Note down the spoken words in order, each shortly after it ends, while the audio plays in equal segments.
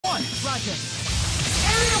Roger.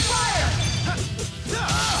 Area fire!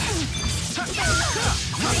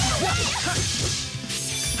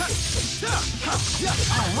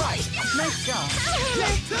 All right. Nice job.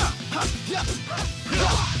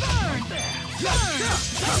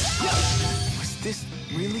 Was this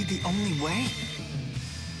really the only way?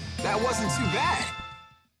 That wasn't too bad.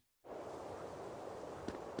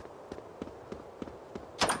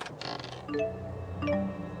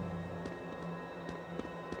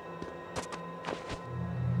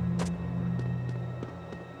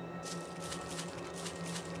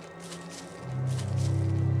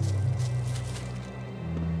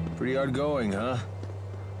 Pretty hard going, huh?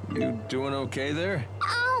 You doing okay there?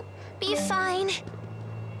 I'll be fine.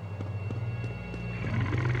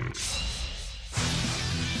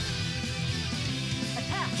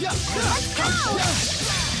 Let's go!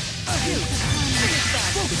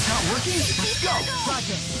 It's not working? Let's go!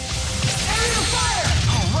 Roger. Area fire!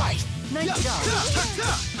 All right. Nice job.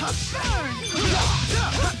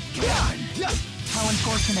 How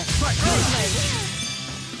unfortunate.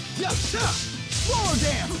 Swallow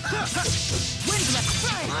dam! Wind left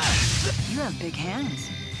side! You have big hands.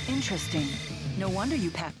 Interesting. No wonder you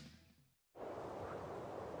pack.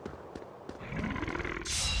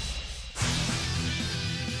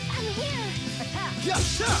 I'm here. Attack!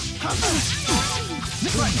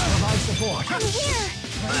 Provide support. I'm here.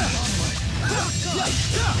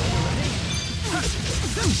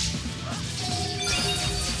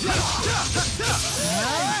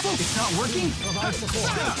 It's not working? Provide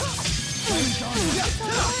support.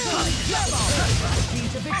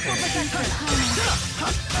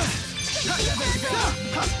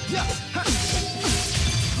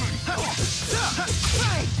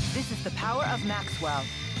 This is the power of Maxwell.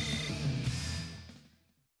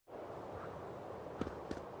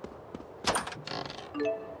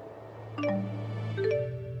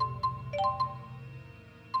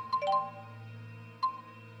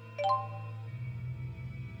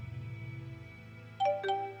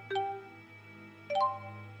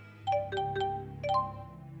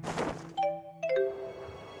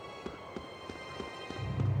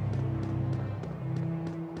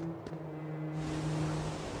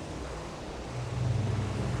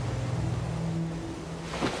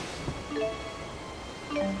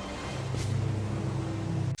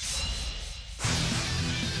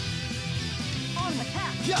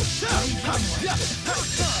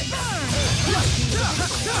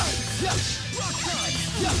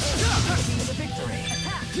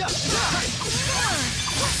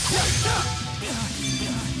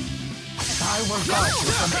 I will guide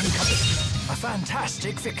you from incoming. A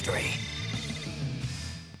fantastic victory.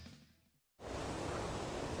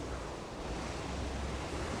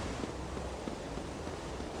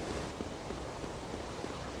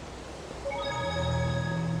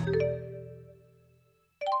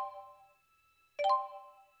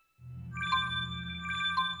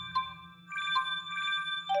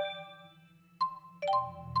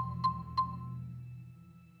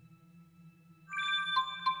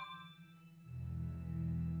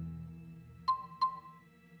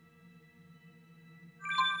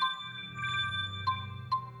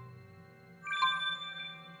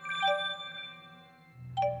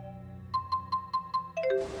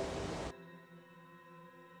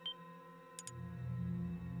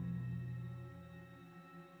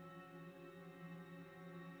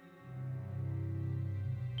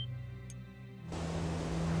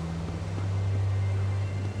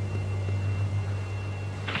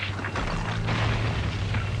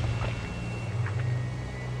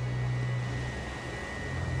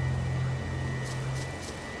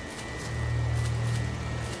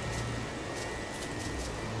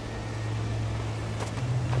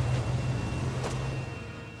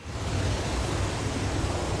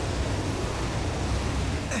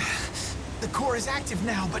 The core is active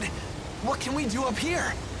now, but what can we do up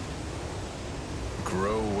here?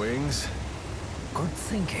 Grow wings? Good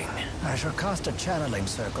thinking. I shall cast a channeling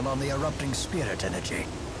circle on the erupting spirit energy.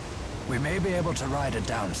 We may be able to ride it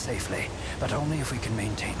down safely, but only if we can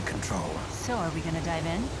maintain control. So are we gonna dive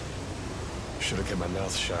in? Should have kept my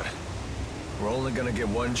mouth shut. We're only gonna get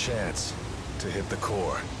one chance to hit the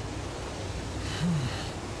core.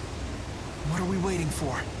 What are we waiting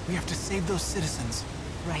for? We have to save those citizens.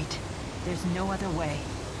 Right. There's no other way.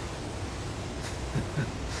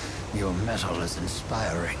 Your metal is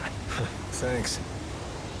inspiring. Thanks.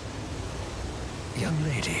 Young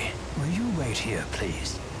lady, will you wait here,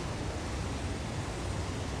 please?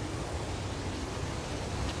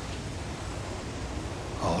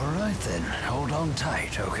 All right then, hold on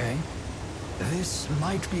tight, okay? This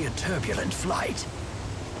might be a turbulent flight.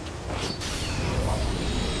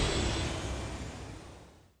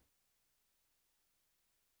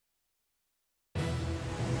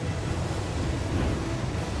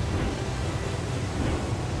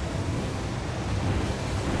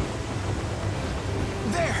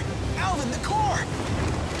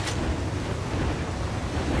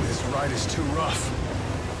 ride is too rough.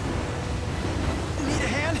 Need a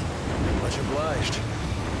hand? Much obliged.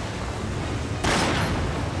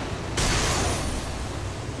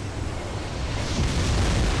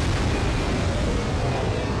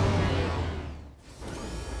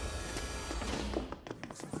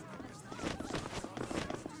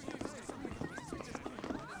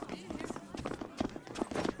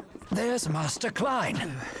 There's Master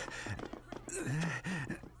Klein.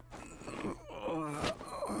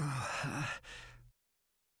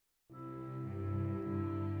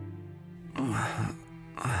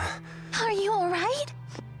 Are you all right?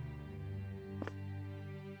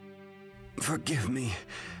 Forgive me.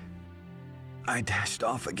 I dashed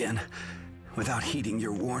off again without heeding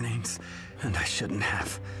your warnings, and I shouldn't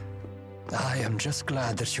have. I am just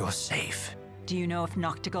glad that you're safe. Do you know if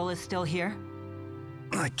Noctigal is still here?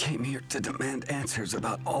 I came here to demand answers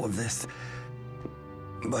about all of this,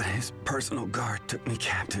 but his personal guard took me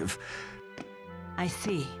captive. I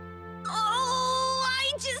see. Oh,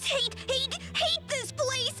 I just hate this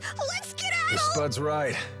place! Let's get out! The Spud's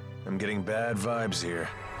right. I'm getting bad vibes here.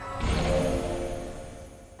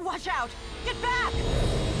 Watch out! Get back!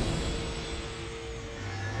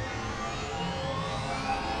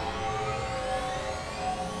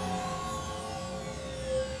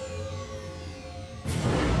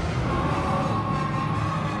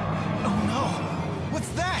 Oh no! What's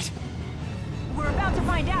that? We're about to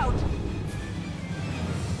find out!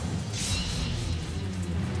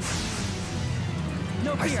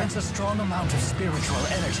 No I fear! sense a strong amount of spiritual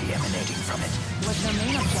energy emanating from it. Was the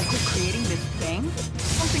main objective creating this thing?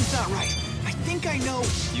 Something's not right. I think I know.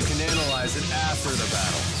 You can analyze it after the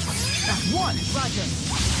battle. That's one! Roger.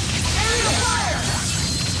 Aerial fire!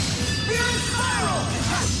 Spirit spiral!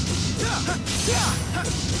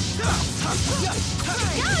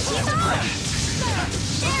 Go, Chico!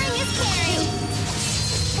 Sharing is caring!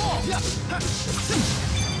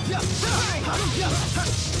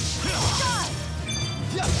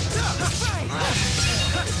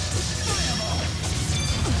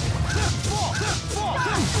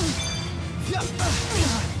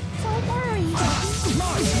 So worried.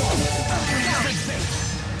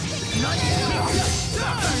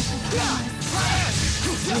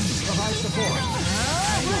 Provide support.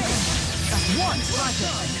 One!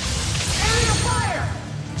 Aerial fire!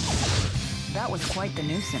 That was quite the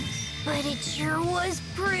nuisance. But it sure was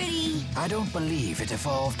pretty. I don't believe it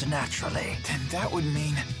evolved naturally. Then that would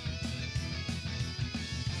mean...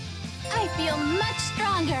 I feel much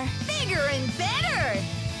stronger, bigger, and better!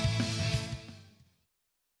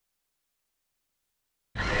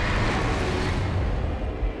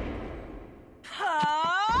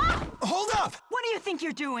 Hold up! What do you think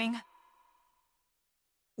you're doing?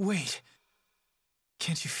 Wait.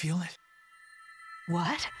 Can't you feel it?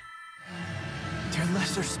 What? They're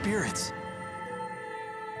lesser spirits.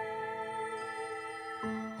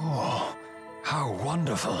 Oh, how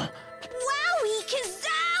wonderful. Wowie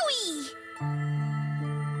kazowie!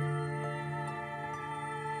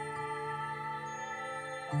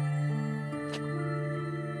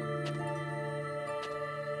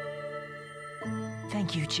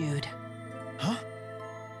 Thank you, Jude. Huh?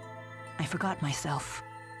 I forgot myself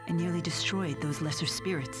and nearly destroyed those lesser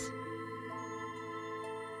spirits.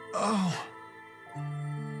 Oh.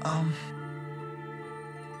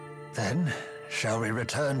 Then, shall we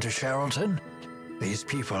return to Sherrilton? These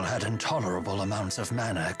people had intolerable amounts of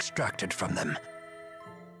mana extracted from them.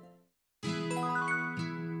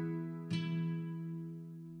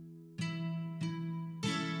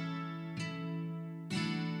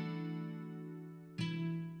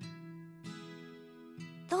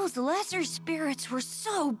 Those lesser spirits were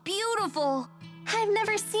so beautiful. I've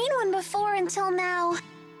never seen one before until now.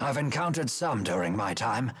 I've encountered some during my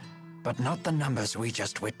time, but not the numbers we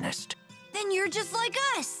just witnessed. Then you're just like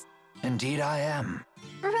us. Indeed I am.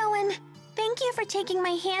 Rowan, thank you for taking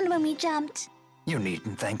my hand when we jumped. You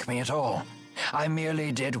needn't thank me at all. I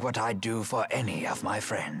merely did what I'd do for any of my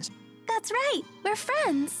friends. That's right, we're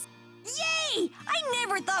friends. Yay! I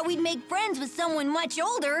never thought we'd make friends with someone much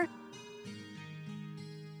older.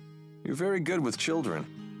 You're very good with children.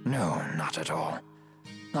 No, not at all.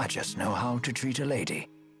 I just know how to treat a lady.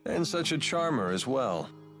 And such a charmer as well.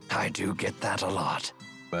 I do get that a lot.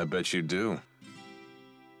 I bet you do.